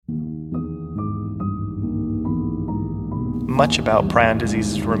much about prion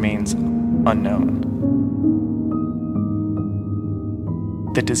diseases remains unknown.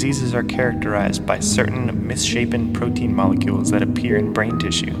 The diseases are characterized by certain misshapen protein molecules that appear in brain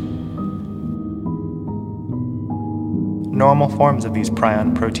tissue. Normal forms of these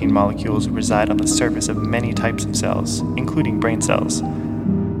prion protein molecules reside on the surface of many types of cells, including brain cells.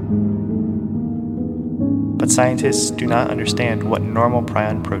 But scientists do not understand what normal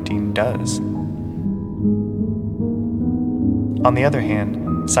prion protein does. On the other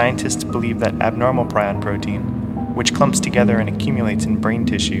hand, scientists believe that abnormal prion protein, which clumps together and accumulates in brain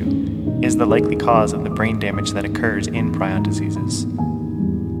tissue, is the likely cause of the brain damage that occurs in prion diseases.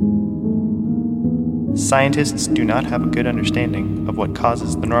 Scientists do not have a good understanding of what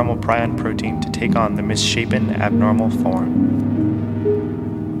causes the normal prion protein to take on the misshapen abnormal form.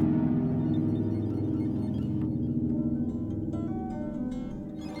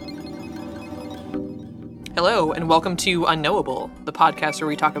 Hello, and welcome to Unknowable, the podcast where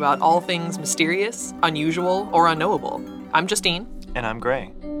we talk about all things mysterious, unusual, or unknowable. I'm Justine. And I'm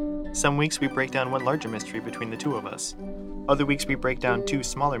Gray. Some weeks we break down one larger mystery between the two of us. Other weeks we break down two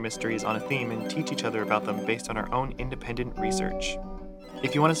smaller mysteries on a theme and teach each other about them based on our own independent research.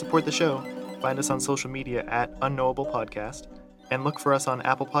 If you want to support the show, find us on social media at Unknowable Podcast, and look for us on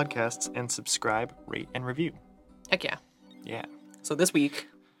Apple Podcasts and subscribe, rate, and review. Heck yeah. Yeah. So this week,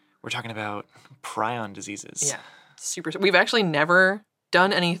 we're talking about prion diseases. Yeah. We've actually never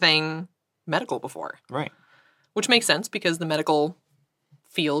done anything medical before. Right. Which makes sense because the medical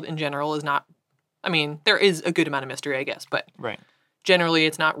field in general is not, there is a good amount of mystery, I guess, but right. Generally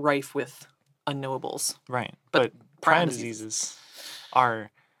it's not rife with unknowables. Right. But prion diseases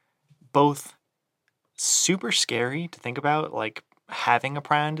are both super scary to think about, like having a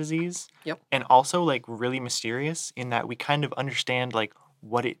prion disease. Yep. And also like really mysterious in that we kind of understand like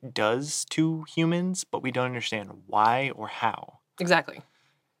what it does to humans, but we don't understand why or how. Exactly.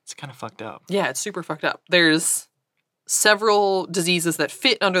 It's kind of fucked up. Yeah, it's super fucked up. There's several diseases that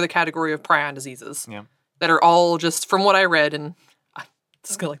fit under the category of prion diseases. Yeah. That are all just, from what I read, and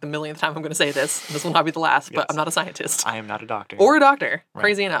this is like the millionth time I'm going to say this, and this will not be the last, but I'm not a scientist. I am not a doctor. Or a doctor, right.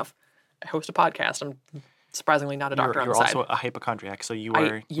 Crazy enough. I host a podcast. I'm surprisingly not a doctor on the side. You're also a hypochondriac, so you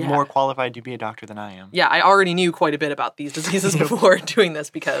are more qualified to be a doctor than I am. Yeah, I already knew quite a bit about these diseases before doing this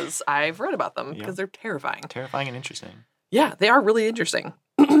because I've read about them because they're terrifying. Terrifying and interesting. Yeah, they are really interesting.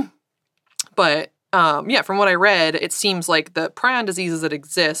 But, from what I read, it seems like the prion diseases that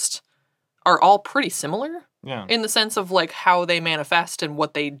exist are all pretty similar. Yeah. In the sense of like how they manifest and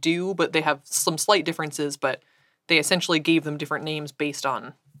what they do, but they have some slight differences, but they essentially gave them different names based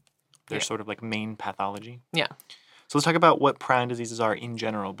on their sort of like main pathology. Yeah. So let's talk about what prion diseases are in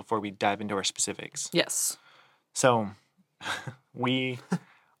general before we dive into our specifics. Yes. So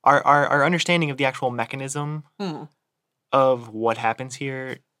our understanding of the actual mechanism of what happens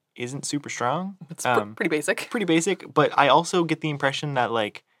here isn't super strong. It's pretty basic. Pretty basic, but I also get the impression that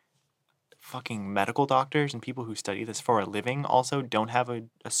like fucking medical doctors and people who study this for a living also don't have a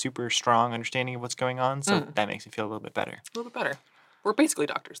super strong understanding of what's going on, so that makes me feel a little bit better. A little bit better. We're basically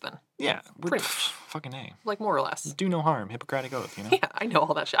doctors then. Yeah. Pretty much. Fucking A. Like more or less. Do no harm. Hippocratic oath, you know? Yeah, I know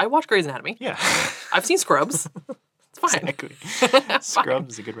all that shit. I watch Grey's Anatomy. Yeah. I've seen Scrubs. It's fine. Exactly.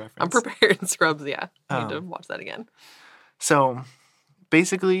 Scrubs is a good reference. I'm prepared in Scrubs, yeah. I need to watch that again. So,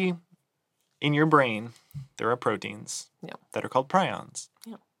 basically, in your brain, there are proteins that are called prions.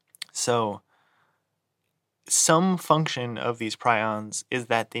 Yeah. So, some function of these prions is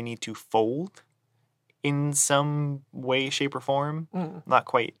that they need to fold in some way, shape, or form. Not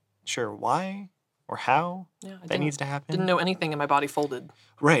quite sure why or how that needs to happen. Didn't know anything in my body folded.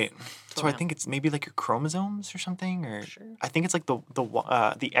 Right. So I think it's maybe like your chromosomes or something, or I think it's like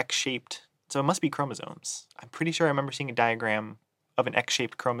the X-shaped. So it must be chromosomes. I'm pretty sure I remember seeing a diagram of an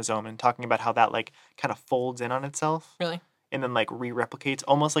X-shaped chromosome and talking about how that like kind of folds in on itself. Really? And then like re-replicates,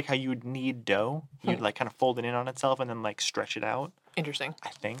 almost like how you would knead dough. You'd like kind of fold it in on itself and then like stretch it out. Interesting. I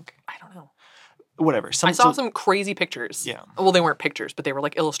think. I don't know. Whatever. I saw some crazy pictures. Yeah. Well, they weren't pictures, but they were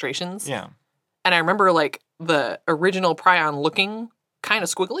like illustrations. Yeah. And I remember like the original prion looking kind of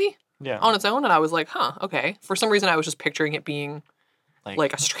squiggly on its own. And I was like, okay. For some reason, I was just picturing it being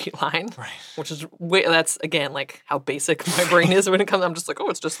like a straight line. Right. Which is, that's again, like how basic my brain is when it comes. I'm just like,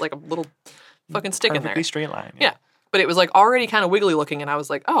 it's just like a little fucking stick in there. Perfectly straight line. Yeah. But it was like already kind of wiggly looking. And I was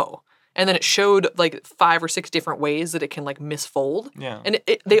like, oh. And then it showed like 5 or 6 different ways that it can like misfold. Yeah. And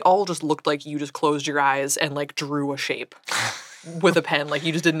they all just looked like you just closed your eyes and like drew a shape with a pen. Like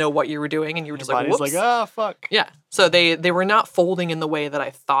you just didn't know what you were doing and you were just like, whoops. Like, fuck. Yeah. So they were not folding in the way that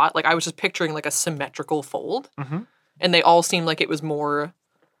I thought. Like I was just picturing like a symmetrical fold. Mm-hmm. And they all seemed like it was more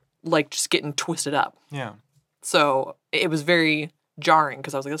like just getting twisted up. Yeah. So it was very jarring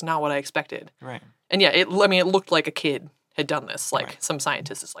because I was like, that's not what I expected. Right. And yeah, it looked like a kid had done this. Like some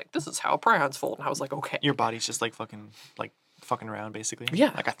scientist is like, this is how prions fold. And I was like, okay. Your body's just like fucking around basically.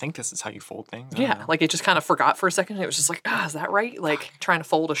 Yeah. Like I think this is how you fold things. Yeah. Like it just kind of forgot for a second. It was just like, is that right? Like trying to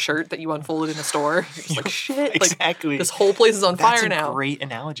fold a shirt that you unfolded in a store. You're just like, shit. Exactly. Like, this whole place is on fire now. That's a great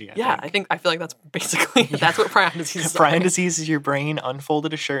analogy. I feel like that's basically, that's what prion disease is. Prion disease is your brain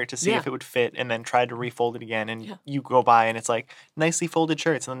unfolded a shirt to see if it would fit and then tried to refold it again. And you go by and it's like nicely folded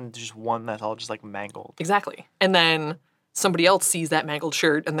shirts. And then just one that's all just like mangled. Exactly. And then somebody else sees that mangled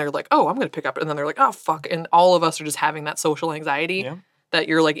shirt and they're like, oh, I'm going to pick up it. And then they're like, oh, fuck. And all of us are just having that social anxiety that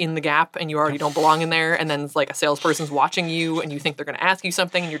you're like in the gap and you already don't belong in there. And then like a salesperson's watching you and you think they're going to ask you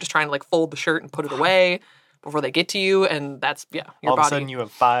something and you're just trying to like fold the shirt and put it away before they get to you. And that's, your all body. Of a sudden you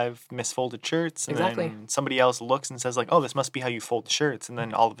have 5 misfolded shirts. And then somebody else looks and says like, oh, this must be how you fold the shirts. And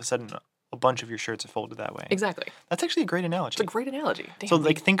then all of a sudden a bunch of your shirts are folded that way. Exactly. That's actually a great analogy. It's a great analogy. Damn. So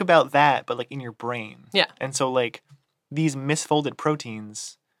like think about that, but like in your brain. Yeah. And so like these misfolded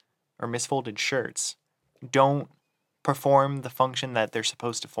proteins or misfolded shirts don't perform the function that they're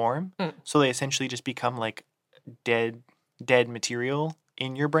supposed to form. So they essentially just become like dead material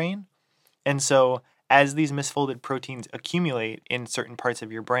in your brain. And so as these misfolded proteins accumulate in certain parts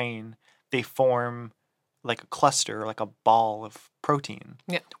of your brain, they form like a cluster, like a ball of protein,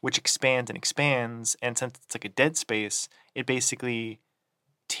 which expands and expands. And since it's like a dead space, it basically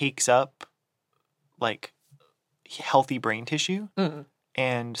takes up like healthy brain tissue.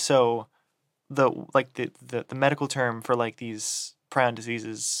 And so the medical term for like these prion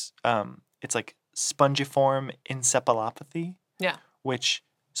diseases, it's like spongiform encephalopathy. Yeah. Which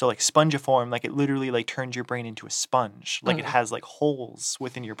so like spongiform, like it literally like turns your brain into a sponge. Like it has like holes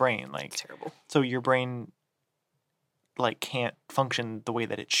within your brain. Like it's terrible. So your brain like can't function the way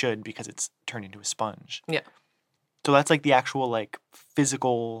that it should because it's turned into a sponge. Yeah. So that's like the actual like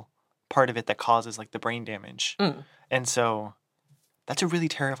physical part of it that causes like the brain damage. And so that's a really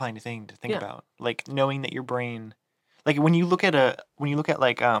terrifying thing to think about. Like knowing that your brain, like when you look at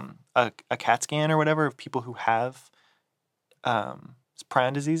like a CAT scan or whatever of people who have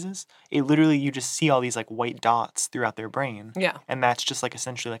prion diseases, it literally you just see all these like white dots throughout their brain. Yeah. And that's just like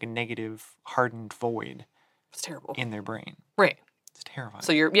essentially like a negative hardened void. It's terrible. In their brain. Right. It's terrifying.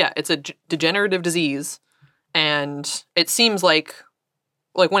 So it's a degenerative disease, and it seems like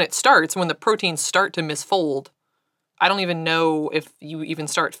when it starts, when the proteins start to misfold, I don't even know if you even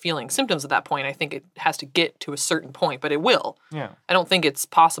start feeling symptoms at that point. I think it has to get to a certain point, but it will. Yeah. I don't think it's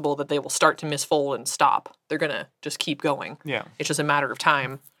possible that they will start to misfold and stop. They're going to just keep going. Yeah. It's just a matter of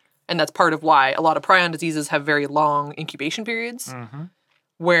time. And that's part of why a lot of prion diseases have very long incubation periods,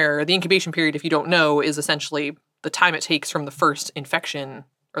 where the incubation period, if you don't know, is essentially the time it takes from the first infection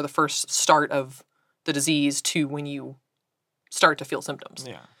or the first start of the disease to when you start to feel symptoms.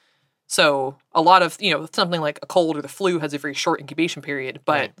 Yeah. So a lot of, something like a cold or the flu has a very short incubation period,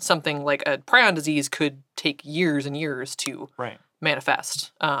 but something like a prion disease could take years and years to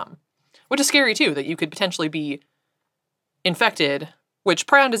manifest, which is scary too, that you could potentially be infected, which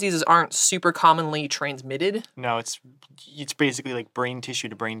prion diseases aren't super commonly transmitted. No, it's basically like brain tissue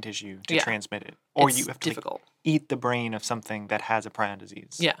to transmit it. Or you have to difficult. Eat the brain of something that has a prion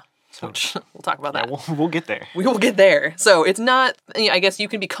disease. Yeah. So we'll talk about that. We'll get there. We will get there. So it's not, I guess you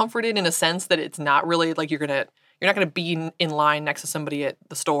can be comforted in a sense that it's not really like you're not going to be in line next to somebody at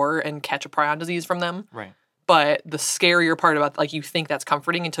the store and catch a prion disease from them. Right. But the scarier part about, like, you think that's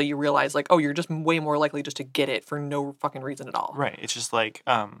comforting until you realize, like, oh, you're just way more likely just to get it for no fucking reason at all. Right. It's just like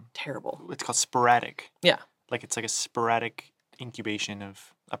terrible. It's called sporadic. Yeah. Like it's like a sporadic incubation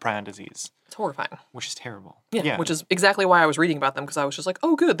of a prion disease. It's horrifying. Which is terrible. Yeah, which is exactly why I was reading about them, because I was just like,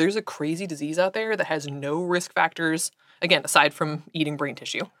 oh, good, there's a crazy disease out there that has no risk factors, again, aside from eating brain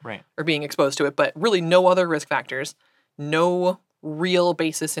tissue. Right. Or being exposed to it, but really no other risk factors, no real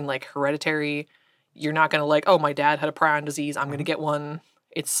basis in, like, hereditary. You're not going to, like, oh, my dad had a prion disease, I'm going to get one.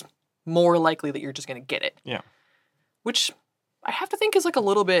 It's more likely that you're just going to get it. Yeah. Which I have to think is, like, a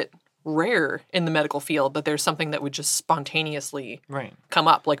little bit rare in the medical field, that there's something that would just spontaneously come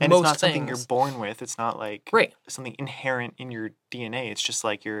up, like, and most things. It's not something you're born with. It's not like something inherent in your DNA. It's just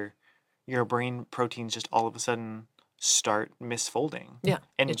like your brain proteins just all of a sudden start misfolding. Yeah.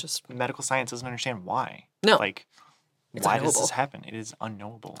 And it just medical science doesn't understand why. No. Like, it's why unknowable. Does this happen? It is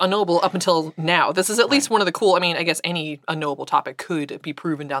unknowable. Unknowable up until now. This is at least one of the cool, I guess any unknowable topic could be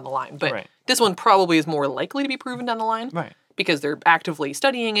proven down the line, but this one probably is more likely to be proven down the line. Right. Because they're actively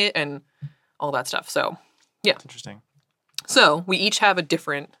studying it and all that stuff. So, yeah. That's interesting. So, we each have a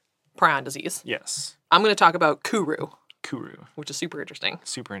different prion disease. Yes. I'm going to talk about Kuru. Kuru. Which is super interesting.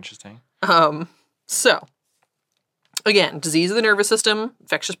 Super interesting. So, Again, disease of the nervous system,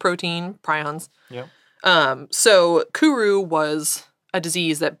 infectious protein, prions. Yep. So Kuru was a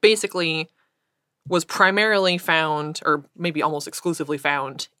disease that basically was primarily found, or maybe almost exclusively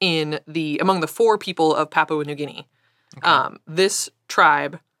found, among the Fore people of Papua New Guinea. Okay. This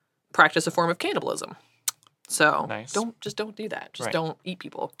tribe practiced a form of cannibalism. So Nice. don't do that. Just Right. don't eat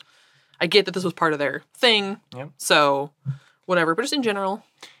people. I get that this was part of their thing. Yep. So whatever, but just in general,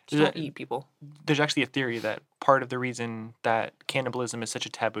 just don't Yeah. eat people. There's actually a theory that part of the reason that cannibalism is such a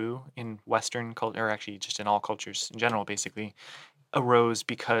taboo in Western culture, or actually just in all cultures in general, basically, arose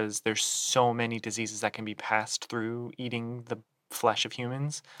because there's so many diseases that can be passed through eating the flesh of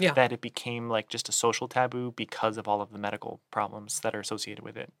humans Yeah. that it became like just a social taboo because of all of the medical problems that are associated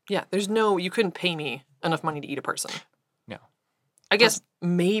with it. Yeah, you couldn't pay me enough money to eat a person. No. I guess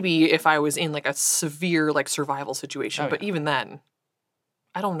maybe if I was in like a severe like survival situation, Oh, but yeah. even then,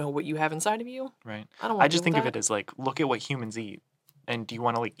 I don't know what you have inside of you. Right. I don't want I to just think deal of with it as like, look at what humans eat, and do you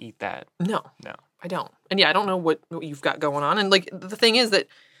want to like eat that? that. No, No. I don't. And yeah, I don't know what you've got going on. And like the thing is that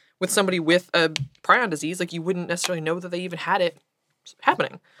with somebody with a prion disease, like you wouldn't necessarily know that they even had it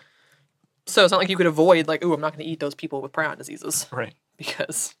happening. So it's not like you could avoid like, oh, I'm not going to eat those people with prion diseases. Right.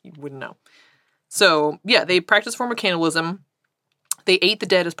 Because you wouldn't know. So, yeah, they practiced a form of cannibalism. They ate the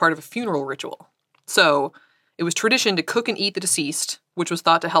dead as part of a funeral ritual. So, it was tradition to cook and eat the deceased, which was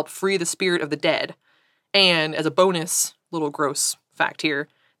thought to help free the spirit of the dead. And as a bonus, little gross fact here,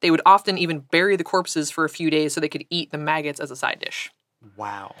 they would often even bury the corpses for a few days so they could eat the maggots as a side dish.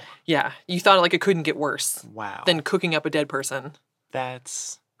 Wow. Yeah, you thought like it couldn't get worse Wow. than cooking up a dead person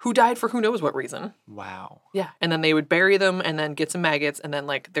That's who died for who knows what reason. wow. Yeah, and then they would bury them and then get some maggots and then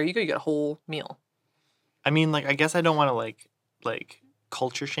like there you go, you get a whole meal. I mean, like, I guess I don't want to like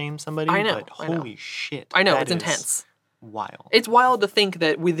culture shame somebody, I know, but I know. holy shit. I know, that it's is intense. Wild. It's wild to think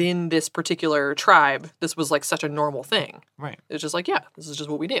that within this particular tribe, this was like such a normal thing. Right. It's just like, yeah, this is just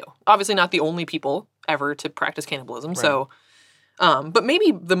what we do. Obviously not the only people ever to practice cannibalism, so but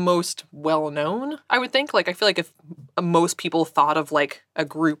maybe the most well-known, I would think. Like, I feel like if most people thought of like a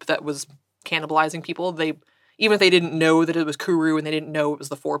group that was cannibalizing people, even if they didn't know that it was Kuru and they didn't know it was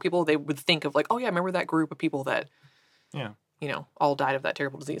the Fore people, they would think of like, oh yeah, remember that group of people that, all died of that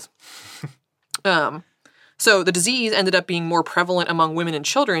terrible disease. So the disease ended up being more prevalent among women and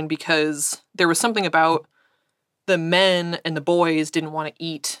children because there was something about the men and the boys didn't want to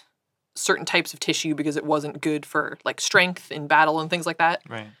eat certain types of tissue because it wasn't good for like strength in battle and things like that.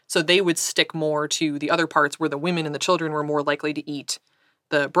 Right. So they would stick more to the other parts where the women and the children were more likely to eat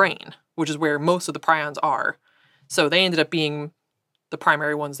the brain, which is where most of the prions are. So they ended up being the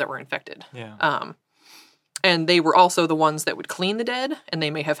primary ones that were infected. Yeah. And they were also the ones that would clean the dead, and they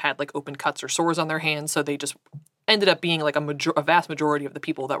may have had like open cuts or sores on their hands, so they just ended up being like a vast majority of the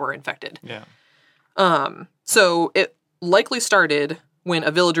people that were infected. Yeah. So it likely started when a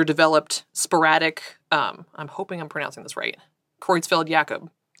villager developed sporadic, I'm hoping I'm pronouncing this right,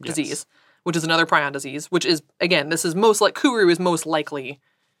 Creutzfeldt-Jakob disease, which is another prion disease, which is, again, this is most like, Kuru is most likely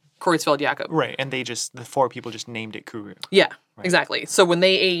Creutzfeldt-Jakob. Right. And the Fore people just named it Kuru. Yeah, Right. exactly. So when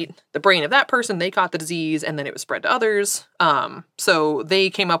they ate the brain of that person, they caught the disease, and then it was spread to others. So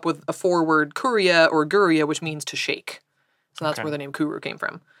they came up with a forward kuria or guria, which means to shake. So that's Okay. where the name Kuru came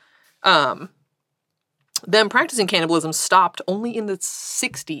from. Them practicing cannibalism stopped only in the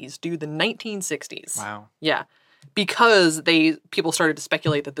 60s, dude, the 1960s. Wow. Yeah, because people started to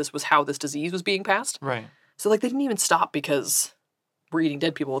speculate that this was how this disease was being passed. Right. So like they didn't even stop because we're eating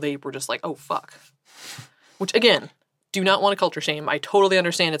dead people. They were just like, oh fuck. Which again, do not want to culture shame. I totally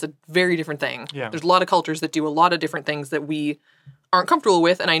understand it's a very different thing. Yeah. There's a lot of cultures that do a lot of different things that we aren't comfortable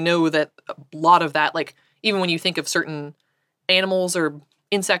with, and I know that a lot of that, like even when you think of certain animals or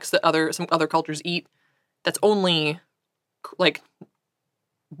insects that some other cultures eat, that's only like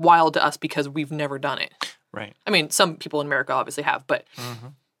wild to us because we've never done it. Right. I mean, some people in America obviously have, but Mm-hmm.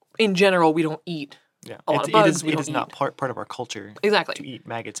 in general, we don't eat Yeah. a lot of bugs. It is not part of our culture Exactly. to eat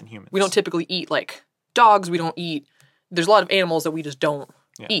maggots and humans. We don't typically eat like dogs. We don't eat. There's a lot of animals that we just don't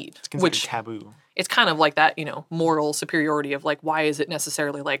eat, It's considered which taboo. it's kind of like that, moral superiority of like, why is it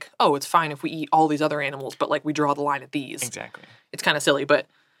necessarily like, oh, it's fine if we eat all these other animals, but like we draw the line at these. Exactly. It's kind of silly, but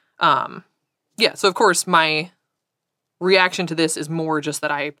yeah. So of course my reaction to this is more just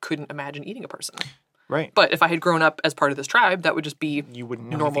that I couldn't imagine eating a person. Right. But if I had grown up as part of this tribe, that would just be You wouldn't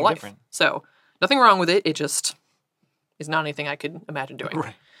know normal anything life. different. So nothing wrong with it. It just is not anything I could imagine doing.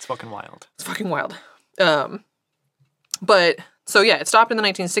 Right. It's fucking wild. It's fucking wild. But so yeah, it stopped in the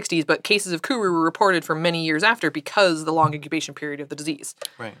 1960s, but cases of Kuru were reported for many years after because of the long incubation period of the disease.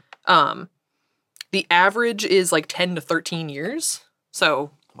 Right. The average is like 10 to 13 years.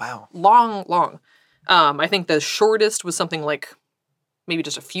 So Wow. long. I think the shortest was something like maybe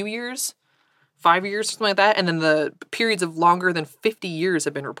just a few years, 5 years, something like that. And then the periods of longer than 50 years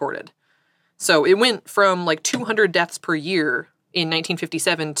have been reported. So it went from like 200 deaths per year in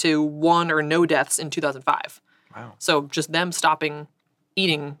 1957 to 1 or no deaths in 2005. Wow. So just them stopping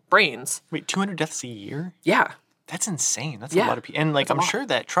eating brains. Wait, 200 deaths a year? Yeah. That's insane. That's a lot of people. And, like, I'm sure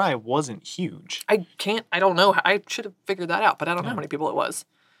that tribe wasn't huge. I don't know. I should have figured that out, but I don't know how many people it was.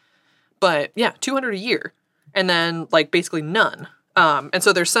 But, yeah, 200 a year. And then, like, basically none. And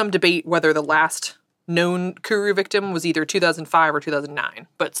so there's some debate whether the last known Kuru victim was either 2005 or 2009.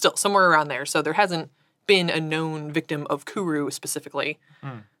 But still, somewhere around there. So there hasn't been a known victim of Kuru specifically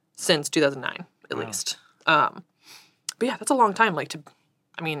since 2009, at least. But, yeah, that's a long time, like, to...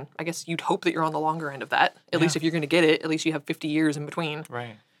 I mean, I guess you'd hope that you're on the longer end of that. At least if you're going to get it, at least you have 50 years in between.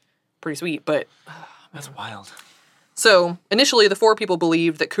 Right. Pretty sweet, but... That's wild. So, initially, the Fore people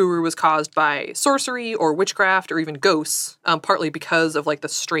believed that Kuru was caused by sorcery or witchcraft or even ghosts, partly because of, like, the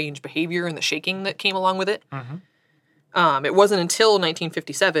strange behavior and the shaking that came along with it. Mm-hmm. It wasn't until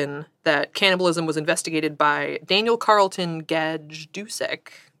 1957 that cannibalism was investigated by Daniel Carlton Gajdusek.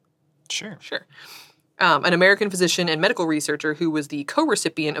 Sure. An American physician and medical researcher who was the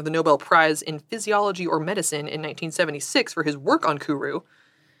co-recipient of the Nobel Prize in Physiology or Medicine in 1976 for his work on Kuru.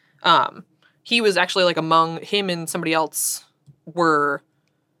 He was actually, like, among him and somebody else were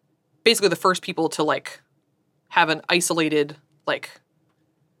basically the first people to, like, have an isolated, like,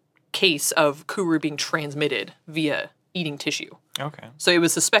 case of Kuru being transmitted via eating tissue. Okay. So it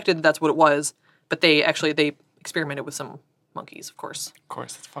was suspected that that's what it was, but they experimented with some monkeys, of course. Of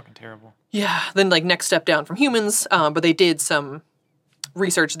course, that's fucking terrible. Yeah, then, like, next step down from humans, but they did some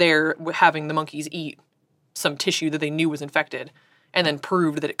research there, having the monkeys eat some tissue that they knew was infected, and then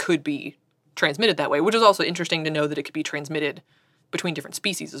proved that it could be transmitted that way, which is also interesting to know that it could be transmitted between different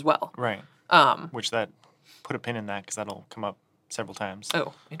species as well. Right. Which that, put a pin in that, because that'll come up several times.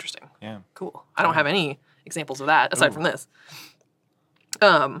 Oh, interesting. Yeah. Cool. I don't have any examples of that, aside from this.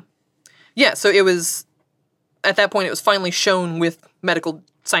 Yeah, so it was... At that point, it was finally shown with medical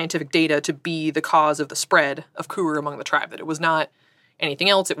scientific data to be the cause of the spread of Kuru among the tribe, that it was not anything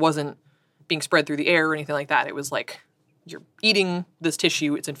else. It wasn't being spread through the air or anything like that. It was like, you're eating this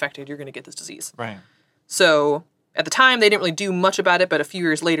tissue, it's infected, you're going to get this disease. Right. So at the time, they didn't really do much about it, but a few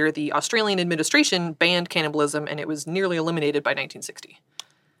years later, the Australian administration banned cannibalism, and it was nearly eliminated by 1960.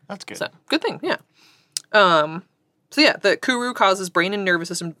 That's good. So, good thing, yeah. The Kuru causes brain and nervous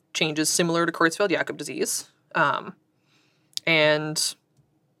system changes similar to Creutzfeldt-Jakob disease. And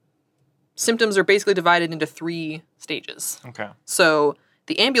symptoms are basically divided into 3 stages. Okay. So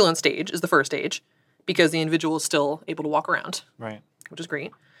the ambulant stage is the first stage because the individual is still able to walk around. Right. Which is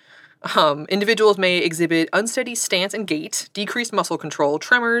great. Individuals may exhibit unsteady stance and gait, decreased muscle control,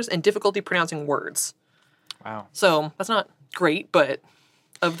 tremors, and difficulty pronouncing words. Wow. So that's not great, but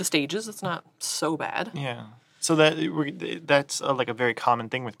of the stages, it's not so bad. Yeah. So that's like a very common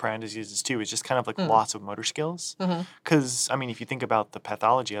thing with prion diseases too. It's just kind of like loss of motor skills. Because I mean, if you think about the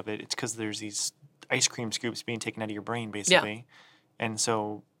pathology of it, it's because there's these ice cream scoops being taken out of your brain, basically, and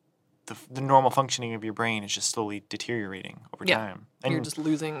so the normal functioning of your brain is just slowly deteriorating over time. And you're just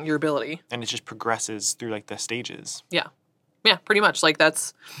losing your ability, and it just progresses through like the stages. Yeah, pretty much. Like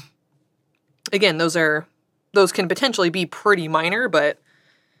that's again, those can potentially be pretty minor, but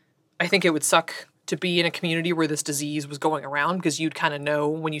I think it would suck to be in a community where this disease was going around because you'd kind of know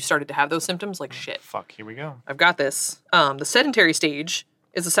when you started to have those symptoms, like, shit. Fuck, here we go. I've got this. The sedentary stage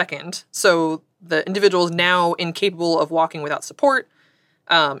is the second. So the individual is now incapable of walking without support,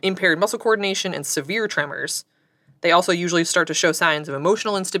 impaired muscle coordination, and severe tremors. They also usually start to show signs of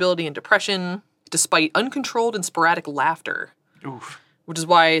emotional instability and depression, despite uncontrolled and sporadic laughter. Oof. Which is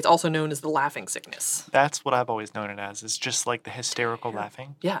why it's also known as the laughing sickness. That's what I've always known it as. It's just like the hysterical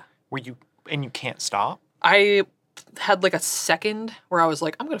laughing. Yeah. Where you can't stop. I had like a second where I was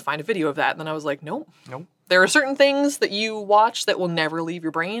like, I'm going to find a video of that. And then I was like, nope. There are certain things that you watch that will never leave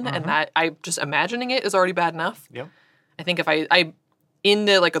your brain. And that just imagining it is already bad enough. Yep. I think if I in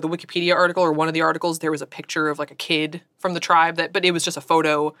the like the Wikipedia article or one of the articles, there was a picture of like a kid from the tribe but it was just a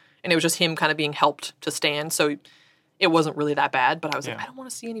photo and it was just him kind of being helped to stand. So it wasn't really that bad, but I was like, I don't want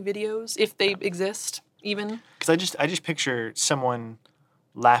to see any videos if they exist even. Because I just picture someone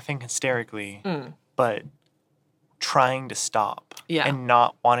laughing hysterically, but trying to stop and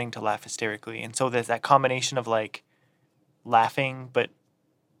not wanting to laugh hysterically. And so there's that combination of like laughing, but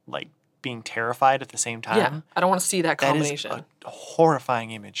like being terrified at the same time. Yeah, I don't want to see that combination. That is a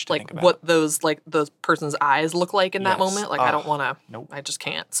horrifying image to think about. What those person's eyes look like in that moment. Like I don't want to. Nope. I just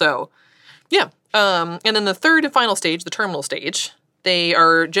can't. So, yeah. And then the third and final stage, the terminal stage, They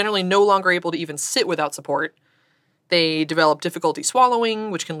are generally no longer able to even sit without support. They develop difficulty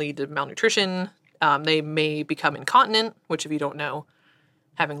swallowing, which can lead to malnutrition. They may become incontinent, which if you don't know,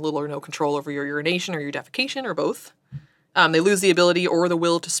 having little or no control over your urination or your defecation or both. They lose the ability or the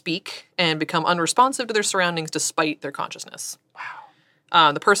will to speak and become unresponsive to their surroundings despite their consciousness.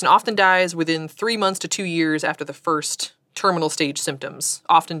 Wow. The person often dies within 3 months to 2 years after the first terminal stage symptoms,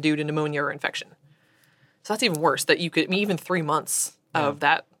 often due to pneumonia or infection. So that's even worse, that you could, I mean, even 3 months of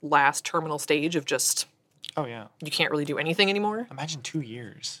that last terminal stage of just, oh yeah, you can't really do anything anymore. Imagine 2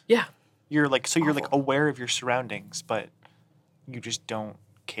 years. Yeah. You're like, so you're like Awful. aware of your surroundings, but you just don't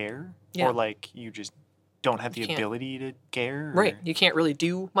care? Yeah. Or like you just don't have the ability to care? Or... Right. You can't really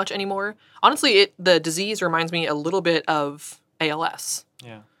do much anymore. Honestly, the disease reminds me a little bit of ALS.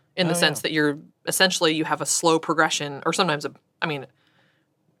 Yeah. In the sense that you're, essentially, you have a slow progression, or sometimes,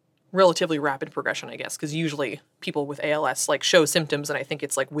 relatively rapid progression, I guess, because usually people with ALS, like, show symptoms, and I think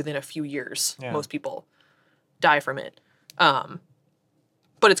it's, like, within a few years, most people die from it. But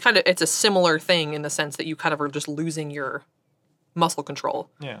it's a similar thing in the sense that you kind of are just losing your muscle control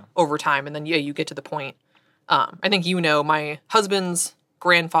over time, and then, you get to the point. I think my husband's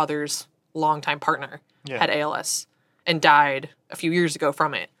grandfather's longtime partner had ALS and died a few years ago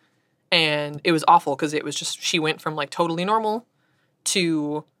from it. And it was awful because it was just, she went from like totally normal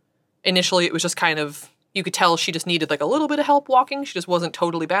to, initially it was just kind of, you could tell she just needed like a little bit of help walking. She just wasn't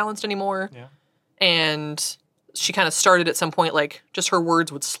totally balanced anymore. Yeah. And she kind of started at some point, like just her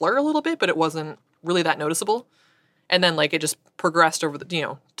words would slur a little bit, but it wasn't really that noticeable. And then like it just progressed over the,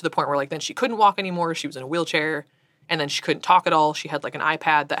 to the point where like then she couldn't walk anymore. She was in a wheelchair and then she couldn't talk at all. She had like an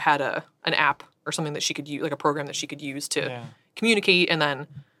iPad that had an app or something that she could use, like a program that she could use to communicate. And then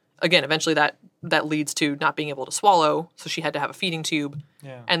again, eventually that leads to not being able to swallow. So she had to have a feeding tube.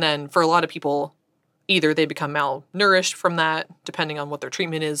 Yeah. And then for a lot of people, either they become malnourished from that, depending on what their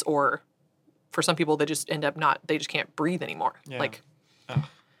treatment is, or for some people, they just end up they just can't breathe anymore. Yeah.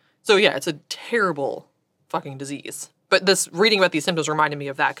 So yeah, it's a terrible fucking disease. But reading about these symptoms reminded me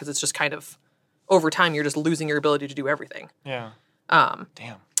of that because it's just kind of, over time, you're just losing your ability to do everything. Yeah. Damn.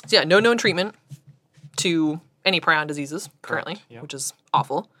 So yeah, no known treatment to any prion diseases currently, which is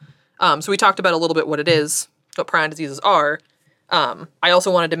awful. So we talked about a little bit what it is, what prion diseases are. I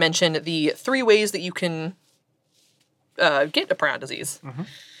also wanted to mention the 3 ways that you can get a prion disease,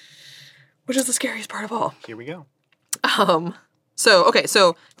 which is the scariest part of all. Here we go.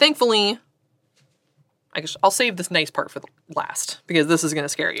 So thankfully, I guess I'll save this nice part for the last, because this is going to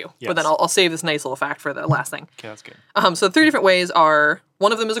scare you. Yes. But then I'll save this nice little fact for the last thing. Okay, that's good. So 3 different ways are,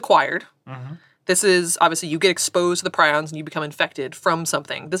 one of them is acquired. Mm-hmm. This is, obviously, you get exposed to the prions and you become infected from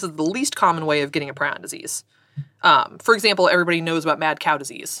something. This is the least common way of getting a prion disease. For example, everybody knows about mad cow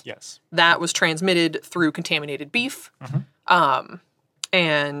disease. Yes. That was transmitted through contaminated beef. Mm-hmm.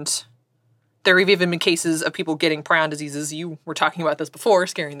 And there have even been cases of people getting prion diseases. You were talking about this before,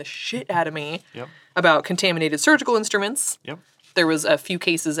 scaring the shit out of me. Yep. About contaminated surgical instruments. Yep. There was a few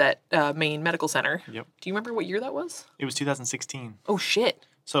cases at Maine Medical Center. Yep. Do you remember what year that was? It was 2016. Oh, shit.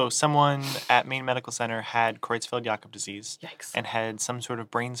 So someone at Maine Medical Center had Creutzfeldt-Jakob disease. Yikes. And had some sort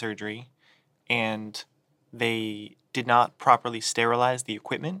of brain surgery. And they did not properly sterilize the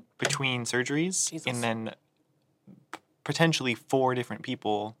equipment between surgeries. Jesus. And then potentially 4 different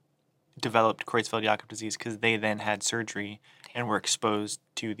people developed Creutzfeldt-Jakob disease because they then had surgery and were exposed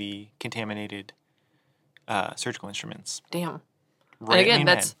to the contaminated surgical instruments. Damn. Right. And again,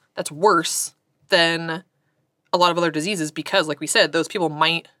 that's worse than a lot of other diseases because, like we said, those people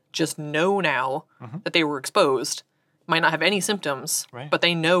might just know now that they were exposed, might not have any symptoms, but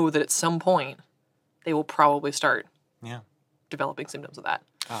they know that at some point they will probably start developing symptoms of that.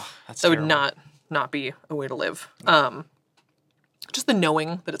 Oh, that's terrible. That would not be a way to live. No. Just the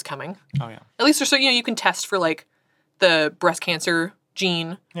knowing that it's coming. Oh, yeah. At least there's you can test for, like, the breast cancer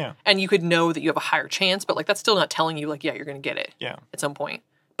gene. Yeah. And you could know that you have a higher chance, but, like, that's still not telling you, like, you're going to get it at some point.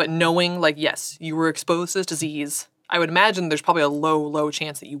 But knowing, like, yes, you were exposed to this disease, I would imagine there's probably a low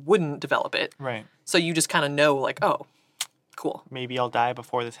chance that you wouldn't develop it. Right. So you just kind of know, like, oh, cool. Maybe I'll die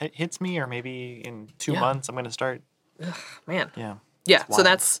before this hits me, or maybe in 2 months I'm going to start. Ugh, man. Yeah. Yeah, so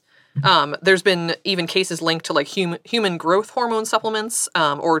that's... there's been even cases linked to like human growth hormone supplements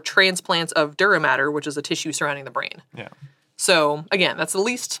or transplants of dura matter, which is a tissue surrounding the brain. Yeah. So again, that's the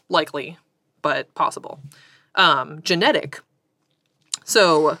least likely, but possible. Genetic.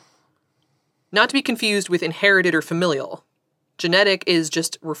 So not to be confused with inherited or familial. Genetic is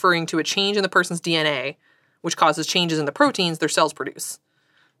just referring to a change in the person's DNA, which causes changes in the proteins their cells produce.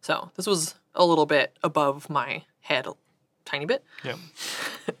 So this was a little bit above my head. Tiny bit. Yep.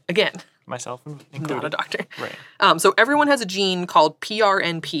 Again, myself included. Not a doctor. Right. So everyone has a gene called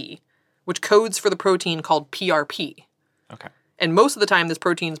PRNP, which codes for the protein called PRP. Okay. And most of the time, this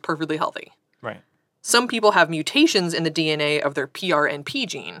protein is perfectly healthy. Right. Some people have mutations in the DNA of their PRNP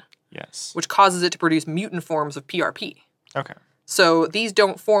gene, Yes. which causes it to produce mutant forms of PRP. Okay. So these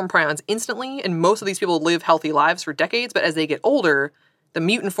don't form prions instantly, and most of these people live healthy lives for decades, but as they get older, the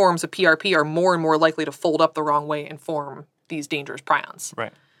mutant forms of PRP are more and more likely to fold up the wrong way and form these dangerous prions.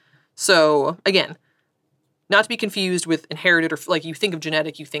 Right. So, again, not to be confused with inherited, or like you think of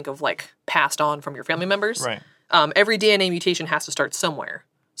genetic, you think of like passed on from your family members. Right. Every DNA mutation has to start somewhere.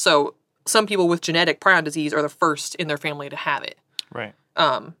 So some people with genetic prion disease are the first in their family to have it. Right.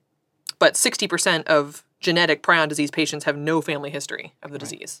 But 60% of genetic prion disease patients have no family history of the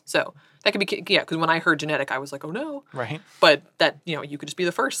disease. So that could be, yeah, because when I heard genetic, I was like, oh no. Right. But that, you could just be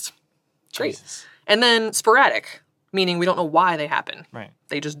the first. Great. Jesus. And then sporadic, meaning we don't know why they happen. Right.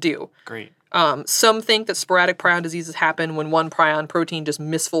 They just do. Great. Some think that sporadic prion diseases happen when one prion protein just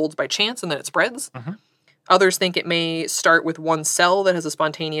misfolds by chance and then it spreads. Mm-hmm. Others think it may start with one cell that has a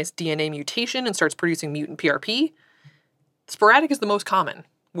spontaneous DNA mutation and starts producing mutant PRP. Sporadic is the most common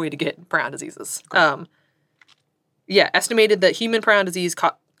way to get prion diseases. Estimated that human prion disease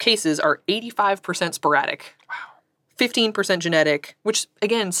cases are 85% sporadic. Wow. 15% genetic, which,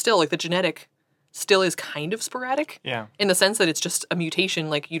 again, still, like, the genetic still is kind of sporadic. Yeah. In the sense that it's just a mutation,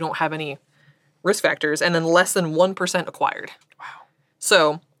 like, you don't have any risk factors, and then less than 1% acquired. Wow.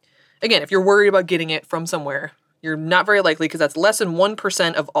 So, again, if you're worried about getting it from somewhere, you're not very likely, because that's less than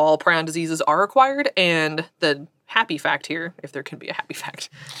 1% of all prion diseases are acquired, and the happy fact here, if there can be a happy fact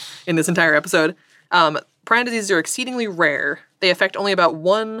in this entire episode, prion diseases are exceedingly rare. They affect only about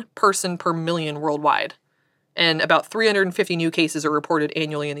 1 person per million worldwide. And about 350 new cases are reported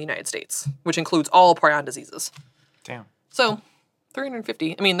annually in the United States, which includes all prion diseases. Damn. So,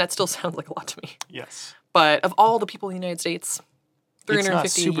 350, I mean, that still sounds like a lot to me. Yes. But of all the people in the United States, 350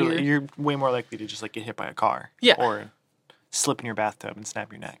 it's not super, a year. You're way more likely to just like get hit by a car. Yeah. Or slip in your bathtub and snap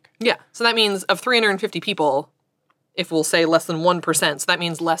your neck. Yeah. So that means of 350 people, if we'll say less than 1%, so that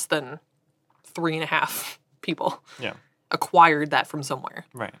means less than 3.5 people acquired that from somewhere.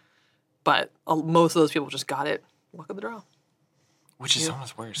 Right. But most of those people just got it. Luck of the draw. Which is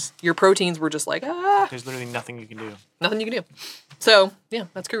almost worse. Your proteins were just like, There's literally nothing you can do. Nothing you can do. So, yeah,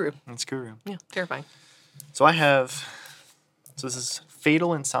 that's Kuru. That's Kuru. Yeah, terrifying. So this is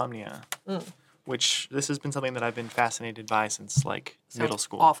fatal insomnia, which this has been something that I've been fascinated by since like middle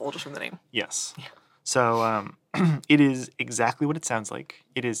school. Awful just from the name. Yes. Yeah. So it is exactly what it sounds like.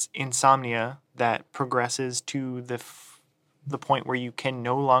 It is insomnia that progresses to the point where you can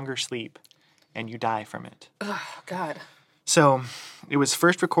no longer sleep and you die from it. Oh, God. So it was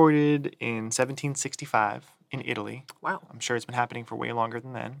first recorded in 1765 in Italy. Wow. I'm sure it's been happening for way longer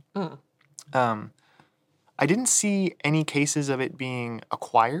than then. I didn't see any cases of it being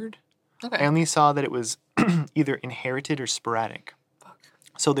acquired. Okay. I only saw that it was either inherited or sporadic.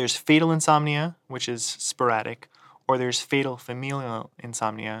 So there's fatal insomnia, which is sporadic, or there's fatal familial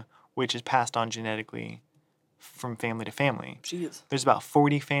insomnia, which is passed on genetically from family to family. Jeez. There's about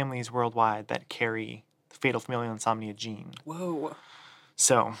 40 families worldwide that carry the fatal familial insomnia gene. Whoa.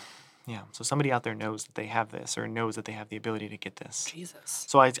 So, yeah. So somebody out there knows that they have this or knows that they have the ability to get this. Jesus.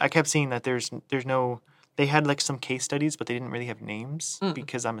 So I kept seeing that there's no... They had like some case studies, but they didn't really have names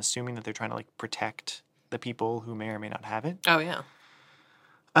because I'm assuming that they're trying to like protect the people who may or may not have it. Oh, yeah.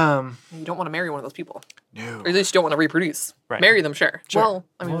 You don't want to marry one of those people. No. Or at least you don't want to reproduce. Right. Marry them, sure. Sure. Well,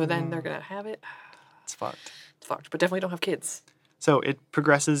 I mean, but then they're going to have it. It's fucked. It's fucked. But definitely don't have kids. So it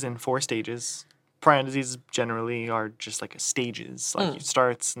progresses in 4 stages. Prion diseases generally are just like stages. Like it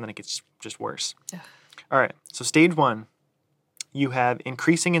starts and then it gets just worse. Yeah. All right. So stage 1, you have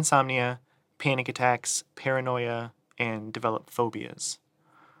increasing insomnia, panic attacks, paranoia, and develop phobias.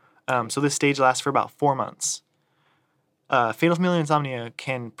 So this stage lasts for about 4 months. Fatal familial insomnia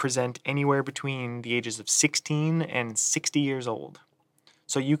can present anywhere between the ages of 16 and 60 years old.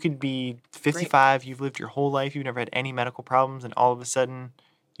 So you could be 55, you've lived your whole life, you've never had any medical problems, and all of a sudden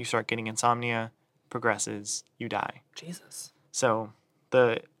you start getting insomnia, progresses, you die. Jesus. So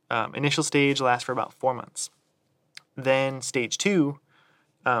the initial stage lasts for about 4 months. Then stage 2,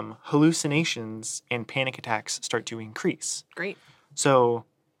 hallucinations and panic attacks start to increase. Great. So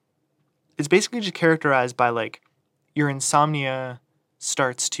it's basically just characterized by like your insomnia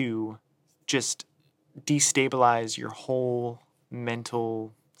starts to just destabilize your whole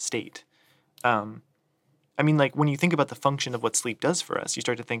mental state. I mean, like when you think about the function of what sleep does for us, you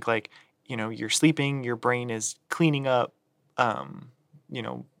start to think like, you're sleeping, your brain is cleaning up the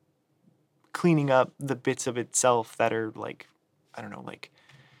bits of itself that are like, I don't know, like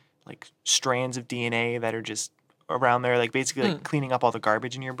like strands of DNA that are just around there, like basically like cleaning up all the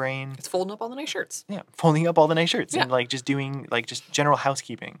garbage in your brain. It's folding up all the nice shirts. Yeah, folding up all the nice shirts Yeah. and like just doing like just general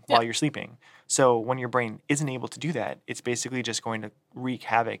housekeeping while you're sleeping. So when your brain isn't able to do that, it's basically just going to wreak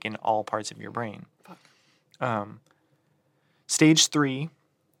havoc in all parts of your brain. Fuck. Stage 3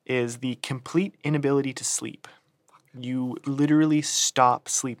 is the complete inability to sleep. You literally stop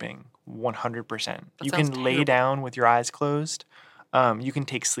sleeping 100%. You can lay terrible. down with your eyes closed. You can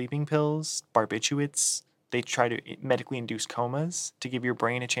take sleeping pills, barbiturates. They try to medically induce comas to give your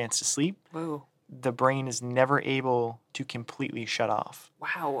brain a chance to sleep. Whoa. The brain is never able to completely shut off,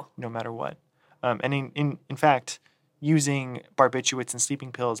 Wow. no matter what. And in fact, using barbiturates and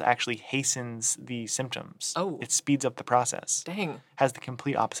sleeping pills actually hastens the symptoms. Oh. It speeds up the process. Dang. Has the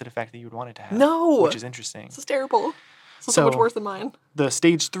complete opposite effect that you would want it to have. No. Which is interesting. This is terrible. This is so much worse than mine. The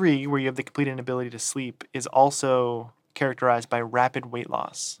stage 3, where you have the complete inability to sleep, is also characterized by rapid weight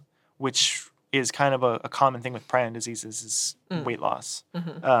loss, which is kind of a common thing with prion diseases is weight loss.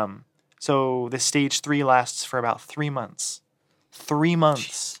 So the stage 3 lasts for about 3 months. 3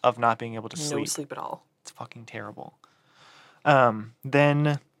 months of not being able to sleep. No sleep at all. It's fucking terrible.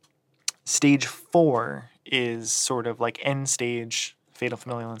 Then stage 4 is sort of like end stage fatal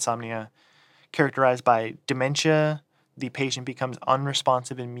familial insomnia, characterized by dementia. The patient becomes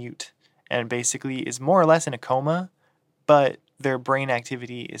unresponsive and mute and basically is more or less in a coma, but their brain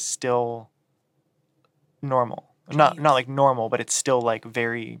activity is still normal. Not like normal, but it's still like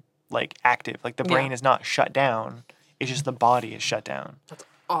very like active. Like the brain is not shut down. It's just the body is shut down. That's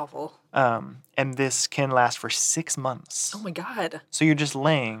awful. And this can last for 6 months. Oh my God. So you're just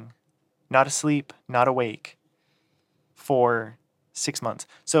laying, not asleep, not awake, for 6 months.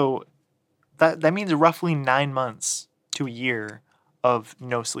 So that means roughly 9 months to a year of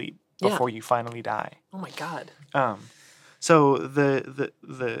no sleep before you finally die. Oh my God. So the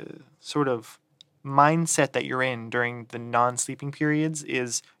sort of mindset that you're in during the non-sleeping periods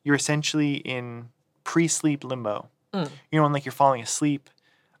is you're essentially in pre-sleep limbo. You know, when like you're falling asleep,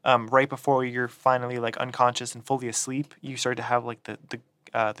 right before you're finally like unconscious and fully asleep, you start to have like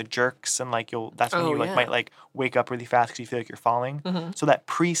the jerks and like that's when you like might like wake up really fast because you feel like you're falling. So that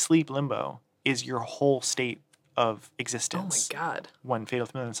pre-sleep limbo is your whole state of existence. Oh my God. When fatal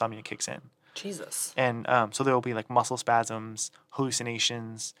familial insomnia kicks in. Jesus. And so there will be like muscle spasms,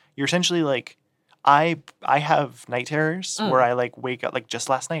 hallucinations. You're essentially like, I have night terrors where I like wake up, like just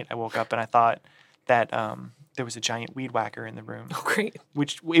last night I woke up and I thought that there was a giant weed whacker in the room. Oh, great.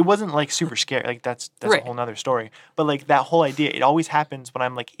 Which it wasn't like super scary. Like that's Right. a whole nother story. But like that whole idea, it always happens when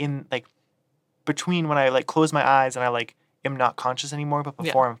I'm like in like between when I like close my eyes and I like am not conscious anymore, but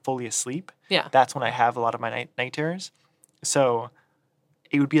before I'm fully asleep. Yeah. That's when I have a lot of my night terrors. So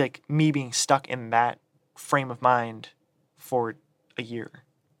it would be like me being stuck in that frame of mind for a year.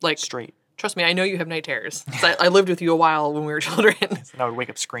 Like straight. Trust me, I know you have night terrors. I lived with you a while when we were children. And I would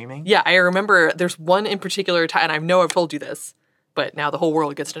wake up screaming. Yeah, I remember there's one in particular time, and I know I've told you this, but now the whole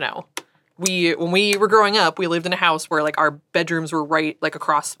world gets to know. When we were growing up, we lived in a house where like our bedrooms were right like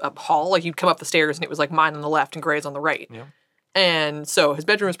across a hall. Like you'd come up the stairs and it was like mine on the left and Gray's on the right. Yeah. And so his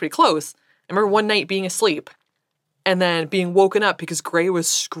bedroom was pretty close. I remember one night being asleep and then being woken up because Gray was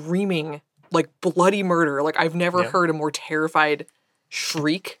screaming like bloody murder. Like I've never heard a more terrified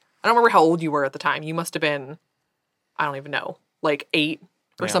shriek. I don't remember how old you were at the time. You must have been, I don't even know, like 8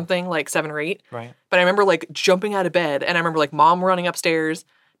 or something, like 7 or 8. Right. But I remember like jumping out of bed and I remember like mom running upstairs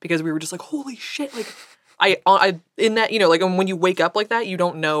because we were just like, holy shit. Like I in that, you know, like when you wake up like that, you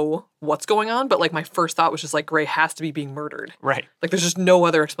don't know what's going on. But like my first thought was just like, Gray has to be being murdered. Right. Like there's just no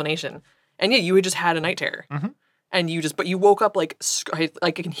other explanation. And yeah, you had just had a night terror. And but you woke up like I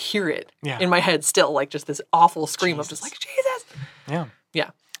can hear it in my head still, like just this awful scream of just like, Jesus. Yeah.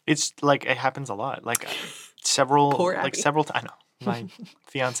 Yeah. It's like, it happens a lot. Like several times. I know. My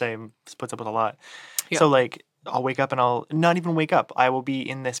fiance puts up with a lot. Yeah. So like, I'll wake up and I'll not even wake up. I will be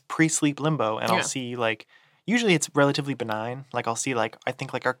in this pre-sleep limbo and I'll see like, usually it's relatively benign. Like I'll see like, I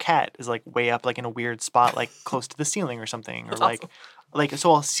think like our cat is like way up like in a weird spot, like close to the ceiling or something. Or That's like,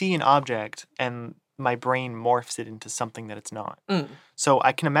 so I'll see an object and my brain morphs it into something that it's not. So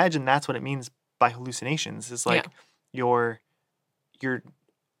I can imagine that's what it means by hallucinations is like you're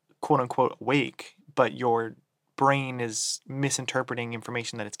quote unquote awake, but your brain is misinterpreting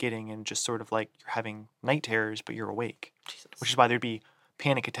information that it's getting and just sort of like you're having night terrors, but you're awake. Jesus. Which is why there'd be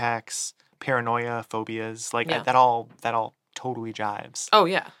panic attacks, paranoia, phobias, like that all totally jives. Oh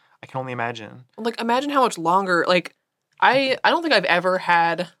yeah. I can only imagine. Like imagine how much longer, like I don't think I've ever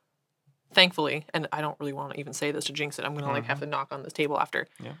had, thankfully, and I don't really want to even say this to jinx it. I'm going to like have to knock on this table after.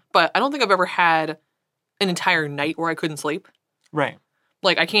 Yeah. But I don't think I've ever had an entire night where I couldn't sleep. Right.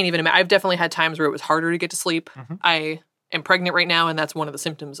 Like, I can't even imagine. I've definitely had times where it was harder to get to sleep. I am pregnant right now, and that's one of the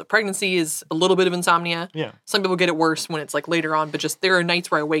symptoms of pregnancy is a little bit of insomnia. Yeah. Some people get it worse when it's like later on, but just there are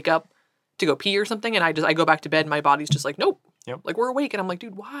nights where I wake up to go pee or something, and I go back to bed, and my body's just like, nope. Yep. Like, we're awake, and I'm like,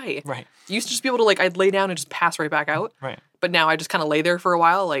 dude, why? Right. You used to just be able to, like, I'd lay down and just pass right back out. Right. But now I just kind of lay there for a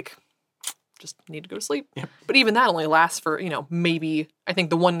while, like, just need to go to sleep. Yep. But even that only lasts for, maybe, I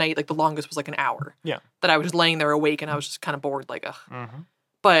think the one night, like, the longest was like an hour. Yeah. That I was just laying there awake, and I was just kind of bored, like, ugh. Mm-hmm.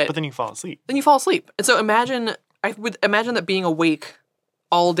 But then you fall asleep. Then you fall asleep. And so I would imagine that being awake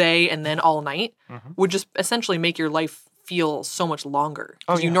all day and then all night would just essentially make your life feel so much longer.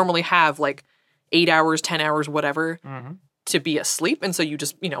 Because you normally have, like, 8 hours, 10 hours, whatever, to be asleep. And so you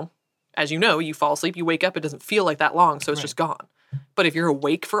just, as you fall asleep, you wake up, it doesn't feel like that long, so it's just gone. But if you're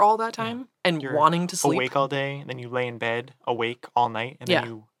awake for all that time and you're wanting to sleep. Awake all day, then you lay in bed awake all night, and then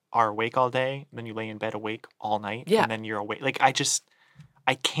you are awake all day, then you lay in bed awake all night, and then you're awake. Like,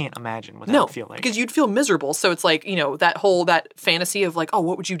 I can't imagine what that would feel like. Because you'd feel miserable. So it's like, that fantasy of like, oh,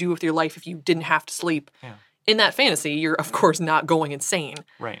 what would you do with your life if you didn't have to sleep? Yeah. In that fantasy, you're, of course, not going insane.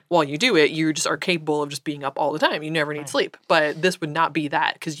 Right. While you do it, you just are capable of just being up all the time. You never need sleep. But this would not be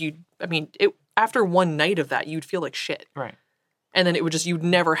that because after one night of that, you'd feel like shit. Right. And then you'd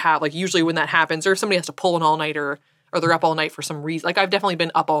never have, like, usually when that happens, or if somebody has to pull an all-nighter, or they're up all night for some reason. Like, I've definitely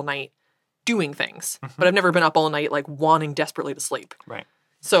been up all night doing things, but I've never been up all night, like, wanting desperately to sleep. Right.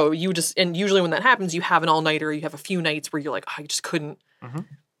 So and usually when that happens, you have an all-nighter, you have a few nights where you're like, oh, I just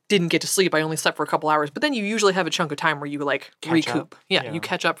didn't get to sleep. I only slept for a couple hours. But then you usually have a chunk of time where you, like, recoup. Yeah, you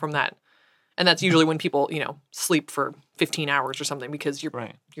catch up from that. And that's usually when people, sleep for 15 hours or something because your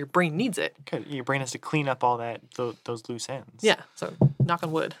brain needs it. Okay. Your brain has to clean up all that, those loose ends. Yeah. So, knock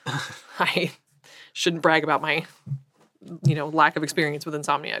on wood. I shouldn't brag about my, lack of experience with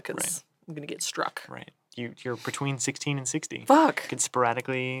insomnia because I'm going to get struck. Right. You're between 16 and 60. Fuck. You could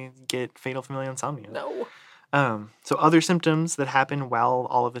sporadically get fatal familial insomnia. No. So other symptoms that happen while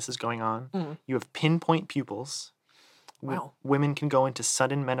all of this is going on, you have pinpoint pupils. Wow. Women can go into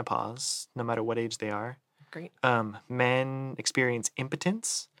sudden menopause, no matter what age they are. Great. Men experience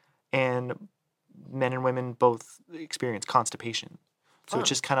impotence, and men and women both experience constipation. So it's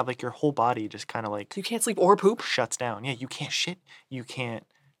just kind of like your whole body just kind of like... You can't sleep or poop? Shuts down. Yeah, you can't shit. You can't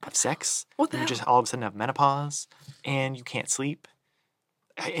have sex. What the hell? You just all of a sudden have menopause, and you can't sleep,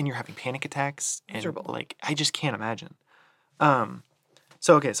 and you're having panic attacks. And, miserable. Like, I just can't imagine.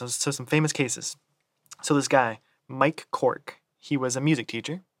 So some famous cases. So this guy... Mike Cork, he was a music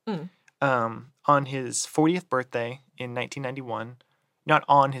teacher. On his 40th birthday in 1991, not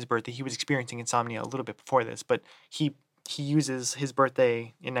on his birthday, he was experiencing insomnia a little bit before this, but he uses his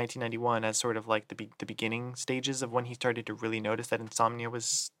birthday in 1991 as sort of like the beginning stages of when he started to really notice that insomnia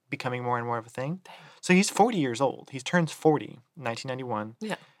was becoming more and more of a thing. Dang. So he's 40 years old. He turns 40 in 1991.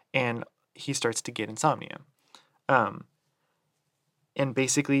 Yeah. And he starts to get insomnia. And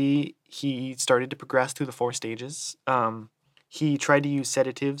basically, he started to progress through the 4 stages. He tried to use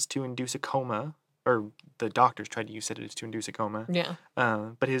sedatives to induce a coma, or the doctors tried to use sedatives to induce a coma. Yeah.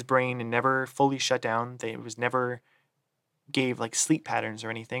 But his brain never fully shut down. It was never gave like sleep patterns or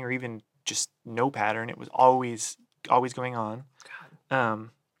anything, or even just no pattern. It was always going on. God.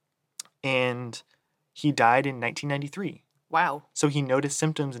 And he died in 1993. Wow. So he noticed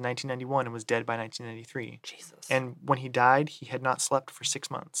symptoms in 1991 and was dead by 1993. Jesus. And when he died, he had not slept for 6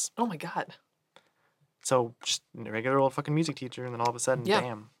 months. Oh my God. So just a regular old fucking music teacher, and then all of a sudden,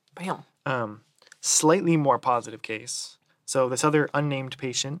 bam. Slightly more positive case. So this other unnamed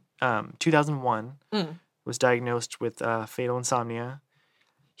patient, 2001, was diagnosed with fatal insomnia.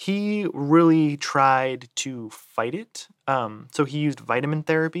 He really tried to fight it. So he used vitamin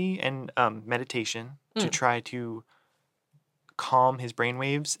therapy and meditation to try to calm his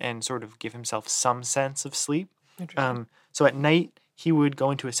brainwaves and sort of give himself some sense of sleep. So at night, he would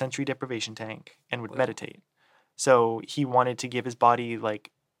go into a sensory deprivation tank and would meditate. So he wanted to give his body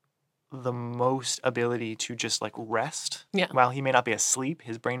like the most ability to just like rest. Yeah. While he may not be asleep,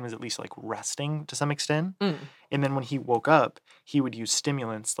 his brain was at least like resting to some extent. And then when he woke up, he would use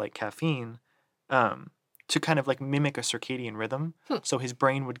stimulants like caffeine to kind of like mimic a circadian rhythm. So his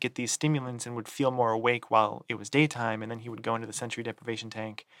brain would get these stimulants and would feel more awake while it was daytime, and then he would go into the sensory deprivation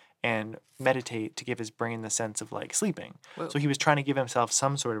tank and meditate to give his brain the sense of like sleeping. Whoa. So he was trying to give himself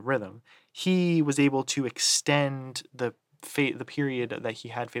some sort of rhythm. He was able to extend the period that he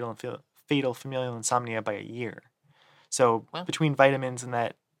had fatal familial insomnia by a year. So between vitamins and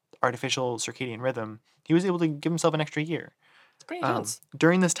that artificial circadian rhythm, he was able to give himself an extra year. It's pretty intense.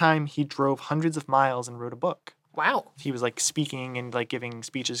 During this time, he drove hundreds of miles and wrote a book. Wow. He was like speaking and like giving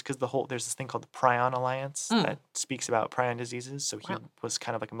speeches because there's this thing called the Prion Alliance that speaks about prion diseases. So he was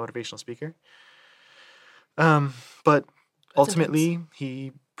kind of like a motivational speaker. But ultimately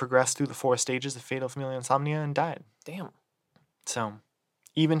he progressed through the 4 stages of fatal familial insomnia and died. Damn. So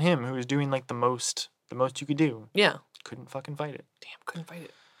even him, who was doing like the most you could do, couldn't fucking fight it. Damn, couldn't fight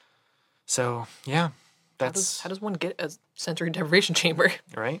it. So yeah, how does one get a sensory deprivation chamber?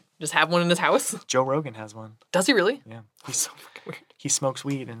 Right. Just have one in his house. Joe Rogan has one. Does he really? Yeah. He's so fucking weird. He smokes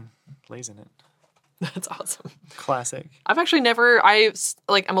weed and lays in it. That's awesome. Classic. I've actually never. I'm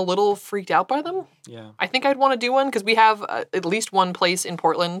a little freaked out by them. Yeah. I think I'd want to do one because we have at least one place in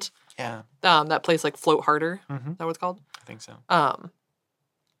Portland. Yeah. That place like Float Harder. Mm-hmm. Is that what it's called? I think so.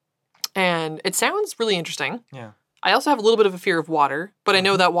 And it sounds really interesting. Yeah. I also have a little bit of a fear of water, but I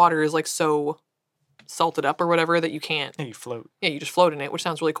know that water is like so salted up or whatever that you can't. Yeah, you float. Yeah, you just float in it, which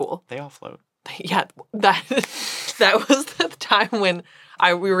sounds really cool. They all float. Yeah, that was the time when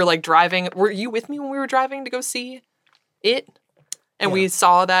we were like driving. Were you with me when we were driving to go see it? And we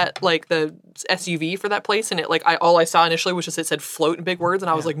saw that like the SUV for that place, and it like all I saw initially was just it said float in big words, and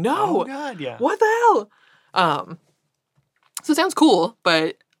I was like, no, oh god, yeah, what the hell? So it sounds cool,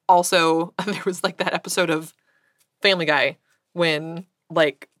 but also there was like that episode of Family Guy when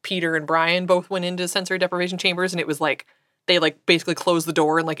like Peter and Brian both went into sensory deprivation chambers, and it was like they like basically closed the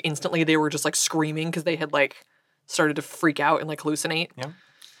door and like instantly they were just like screaming because they had like started to freak out and like hallucinate.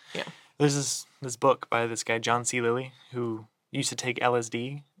 Yeah. There's this book by this guy John C. Lilly who used to take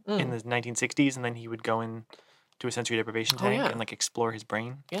LSD in the 1960s, and then he would go in to a sensory deprivation tank and like explore his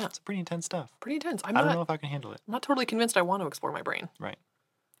brain. Yeah, it's pretty intense stuff. Pretty intense. I don't know if I can handle it. I'm not totally convinced I want to explore my brain. Right.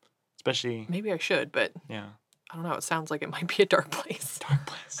 Especially. Maybe I should, but yeah. I don't know. It sounds like it might be a dark place. Dark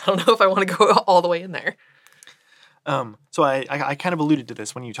place. I don't know if I want to go all the way in there. So I kind of alluded to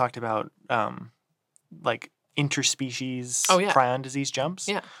this when you talked about like interspecies prion disease jumps.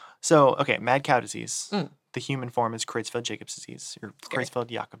 Yeah. So okay, mad cow disease. The human form is Creutzfeldt-Jacobs disease or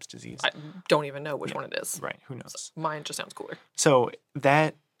Creutzfeldt-Jacobs disease. I don't even know which one it is. Right. Who knows? So mine just sounds cooler. So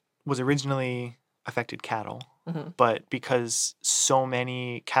that was originally affected cattle, but because so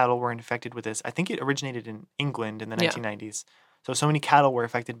many cattle were infected with this, I think it originated in England in the 1990s. So many cattle were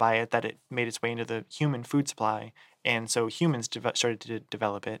affected by it that it made its way into the human food supply, and so humans started to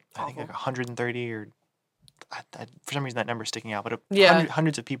develop it. I think like 130 or for some reason that number's sticking out, but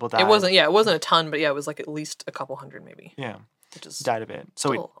hundreds of people died. It wasn't a ton, but it was like at least a couple hundred maybe. Yeah, which is died of it.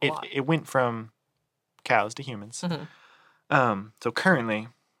 So it went from cows to humans. So currently,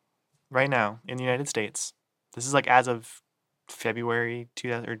 right now in the United States, this is like as of February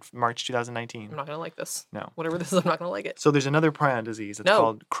 2000 or March 2019. I'm not gonna like this. No, whatever this is, I'm not gonna like it. So there's another prion disease. It's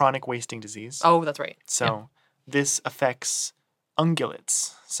called chronic wasting disease. Oh, that's right. So this affects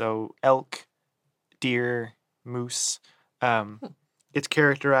ungulates. So elk, deer, moose. It's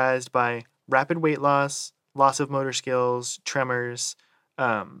characterized by rapid weight loss, loss of motor skills, tremors,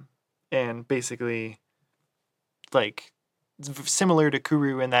 and basically like similar to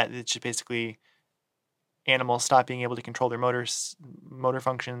Kuru in that it's just basically animals stop being able to control their motor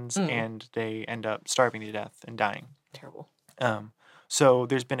functions and they end up starving to death and dying. Terrible. So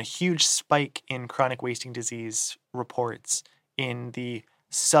there's been a huge spike in chronic wasting disease reports in the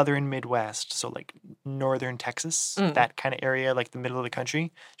southern Midwest, so like northern Texas, that kind of area, like the middle of the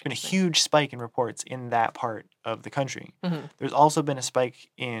country. There's been a huge spike in reports in that part of the country. There's also been a spike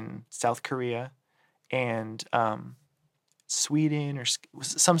in South Korea and Sweden or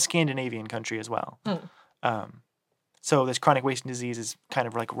some Scandinavian country as well. So this chronic wasting disease is kind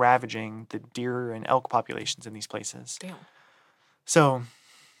of like ravaging the deer and elk populations in these places. Damn. So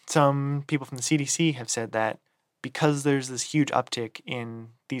some people from the CDC have said that because there's this huge uptick in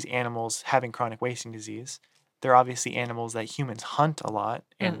these animals having chronic wasting disease, they're obviously animals that humans hunt a lot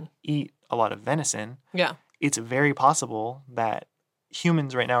and eat a lot of venison. Yeah. It's very possible that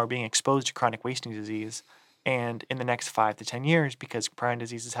humans right now are being exposed to chronic wasting disease, and in the next 5 to 10 years, because prion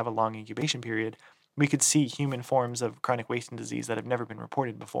diseases have a long incubation period, we could see human forms of chronic wasting disease that have never been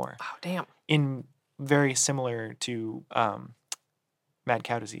reported before. Oh, damn. In very similar to mad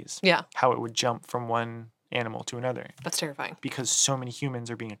cow disease. Yeah. How it would jump from one animal to another. That's terrifying. Because so many humans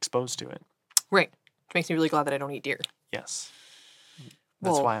are being exposed to it. Right. Which makes me really glad that I don't eat deer. Yes.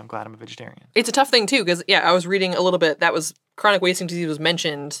 That's why I'm glad I'm a vegetarian. It's a tough thing, too, because, I was reading a little bit. That was chronic wasting disease was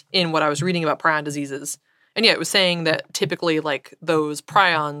mentioned in what I was reading about prion diseases. And, it was saying that typically, like, those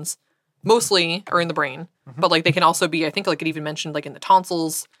prions mostly are in the brain. But, like, they can also be, I think, like, it even mentioned, like, in the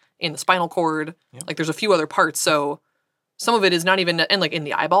tonsils, in the spinal cord. Yep. Like, there's a few other parts. So some of it is not even, and, like, in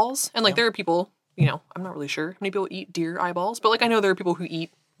the eyeballs. And, like, there are people... I'm not really sure how many people eat deer eyeballs, but, like, I know there are people who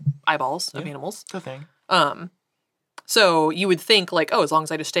eat eyeballs of animals. It's a thing. So you would think like, oh, as long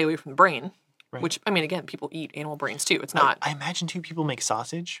as I just stay away from the brain, Right. which, I mean, again, people eat animal brains too. It's not. I imagine too people make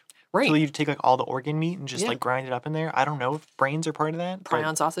sausage. Right. So you take like all the organ meat and just Yeah. like grind it up in there. I don't know if brains are part of that.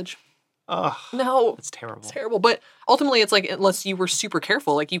 Prion sausage. Ugh. No. It's terrible. It's terrible. But ultimately, it's like, unless you were super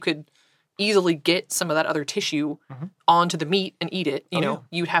careful, like you could easily get some of that other tissue onto the meat and eat it. You know,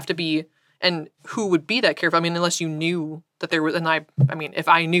 you'd have to be, and who would be that careful? I mean, unless you knew that there was, and I mean, if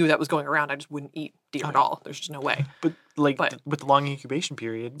I knew that was going around, I just wouldn't eat deer at all. There's just no way. But like with the long incubation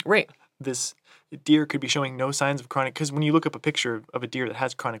period, Right. this deer could be showing no signs of chronic, because when you look up a picture of a deer that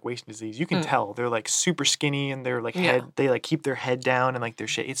has chronic wasting disease, you can tell they're like super skinny and they're like they like keep their head down and like their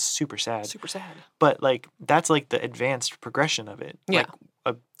shit. It's super sad. Super sad. But like that's like the advanced progression of it. Yeah. Like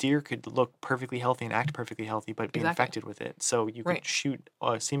a deer could look perfectly healthy and act perfectly healthy, but be infected with it. So you could shoot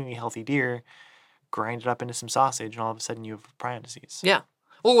a seemingly healthy deer, grind it up into some sausage, and all of a sudden you have prion disease. Yeah.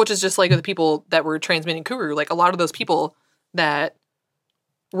 Well, which is just like the people that were transmitting Kuru. Like a lot of those people that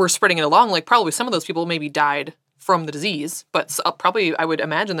were spreading it along, like probably some of those people maybe died from the disease, but probably I would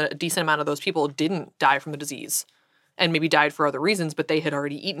imagine that a decent amount of those people didn't die from the disease and maybe died for other reasons, but they had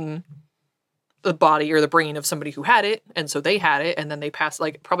already eaten the body or the brain of somebody who had it, and so they had it, and then they passed,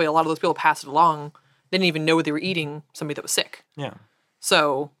 like probably a lot of those people passed it along. They didn't even know what they were eating, somebody that was sick. Yeah.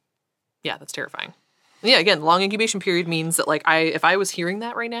 So, yeah, that's terrifying. And yeah, again, long incubation period means that like if I was hearing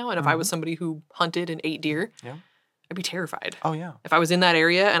that right now, and if I was somebody who hunted and ate deer, I'd be terrified. Oh, yeah. If I was in that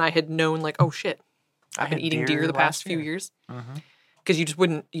area and I had known like, oh shit, I've been eating deer the past few years. Because you just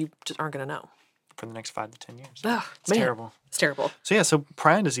aren't going to know. For the next 5 to 10 years. Ugh, It's terrible. It's terrible. So yeah, so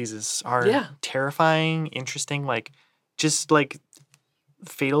prion diseases are terrifying, interesting, like just like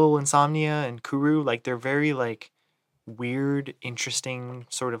fatal insomnia and Kuru, like they're very like weird, interesting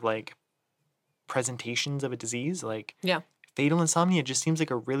sort of like presentations of a disease. Like fatal insomnia just seems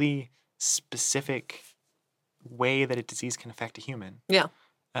like a really specific way that a disease can affect a human. Yeah,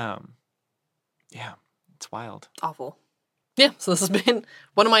 it's wild. It's awful. Yeah, so this has been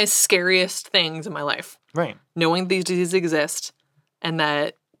one of my scariest things in my life. Right. Knowing these diseases exist, and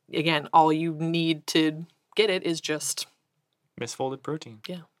that, again, all you need to get it is just misfolded protein.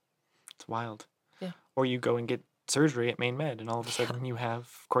 Yeah. It's wild. Yeah. Or you go and get surgery at Maine Med, and all of a sudden you have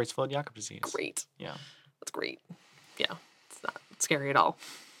Creutzfeldt-Jakob disease. Great. Yeah. That's great. Yeah. It's not scary at all.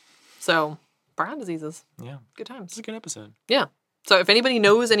 So, prion diseases. Yeah. Good times. It's a good episode. Yeah. So if anybody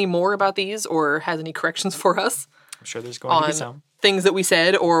knows any more about these or has any corrections for us, I'm sure there's going to be some things that we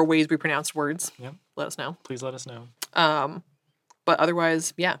said or ways we pronounced words, let us know. Please let us know. But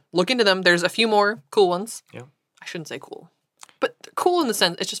otherwise, look into them. There's a few more cool ones. Yeah. I shouldn't say cool, but they're cool in the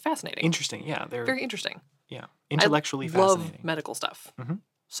sense it's just fascinating. Interesting. Yeah. They're very interesting. Yeah. Intellectually fascinating. Fascinating. Love medical stuff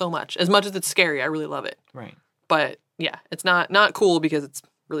so much. As much as it's scary, I really love it. Right. But yeah, it's not cool because it's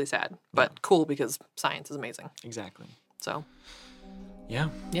really sad, but cool because science is amazing. Exactly. So. Yeah.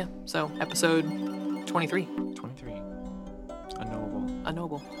 Yeah. So episode 23.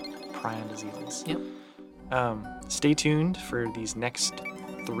 Unknowable. Prion diseases. Yep. Stay tuned for these next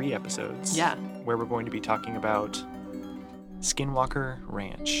 3 episodes. Yeah. Where we're going to be talking about Skinwalker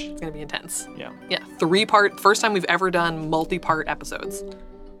Ranch. It's going to be intense. Yeah. Yeah. 3-part. First time we've ever done multi-part episodes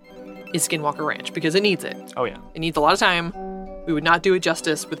is Skinwalker Ranch because it needs it. Oh, yeah. It needs a lot of time. We would not do it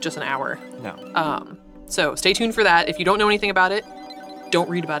justice with just an hour. No. So stay tuned for that. If you don't know anything about it, don't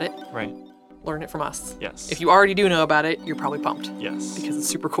read about it. Right. Learn it from us. Yes. If you already do know about it, you're probably pumped. Yes. Because it's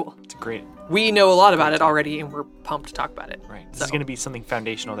super cool. It's great. We know a lot about it already, and we're pumped to talk about it. Right. This is going to be something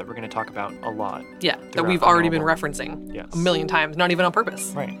foundational that we're going to talk about a lot. Yeah, that we've already been referencing a million times, not even on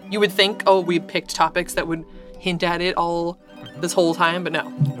purpose. Right. You would think, we picked topics that would hint at it all this whole time, but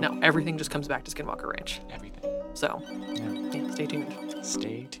no. Everything just comes back to Skinwalker Ranch. Everything. So, stay tuned.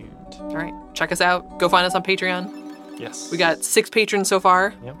 Stay tuned. All right. Check us out. Go find us on Patreon. Yes. We got 6 patrons so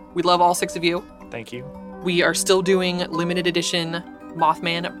far. Yep. We love all 6 of you. Thank you. We are still doing limited edition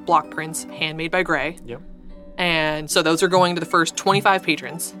Mothman block prints, handmade by Gray. Yep. And so those are going to the first 25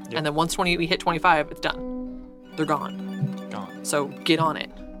 patrons. Yep. And then once we hit 25, it's done. They're gone. Gone. So get on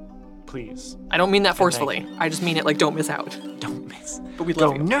it. Please. I don't mean that forcefully. I just mean it like don't miss out. Don't miss. But we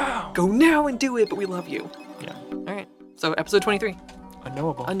love you. Go now. Go now and do it, but we love you. Yeah. All right. So episode 23.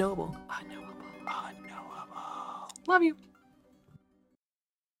 Unknowable. Love you.